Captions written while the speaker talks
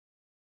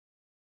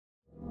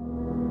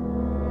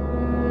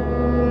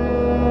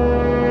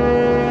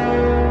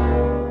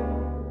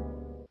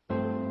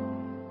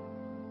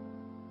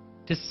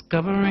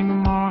Discovering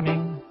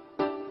morning,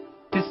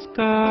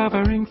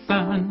 discovering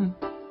sun,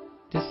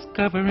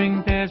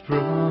 discovering there's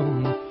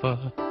room for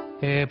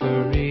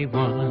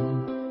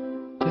everyone.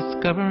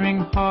 Discovering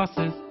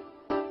horses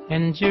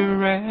and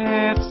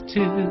giraffes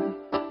too.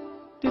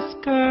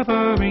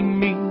 Discovering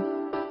me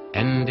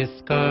and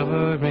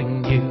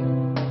discovering you.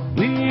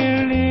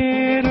 We're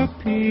little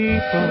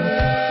people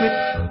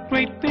with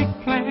great big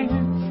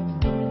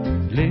plans.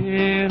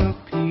 Little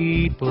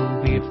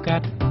people, we've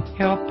got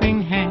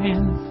helping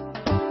hands.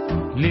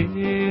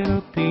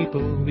 Little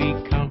people, we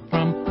count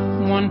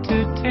from 1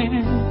 to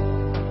 10.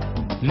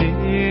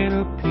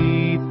 Little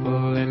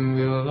people, and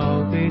we'll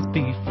always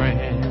be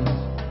friends.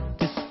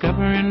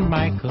 Discovering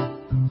Michael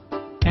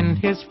and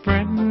his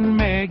friend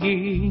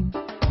Maggie.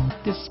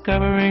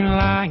 Discovering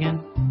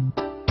Lion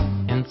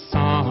and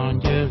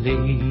Sonia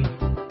Lee.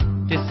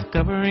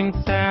 Discovering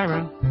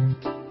Sarah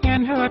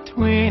and her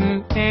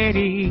twin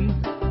Eddie.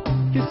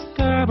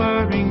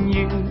 Discovering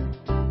you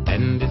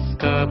and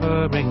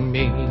discovering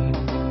me.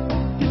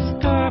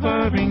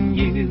 Discovering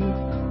you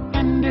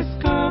and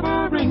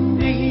discovering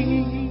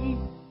me.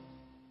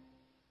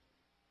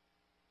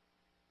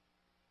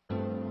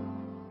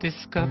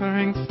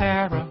 Discovering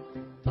Sarah,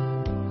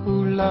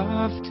 who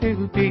loves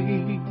to be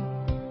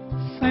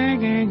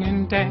singing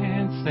and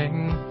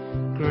dancing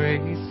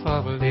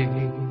gracefully.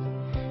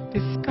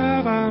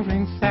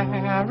 Discovering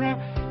Sarah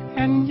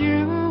and you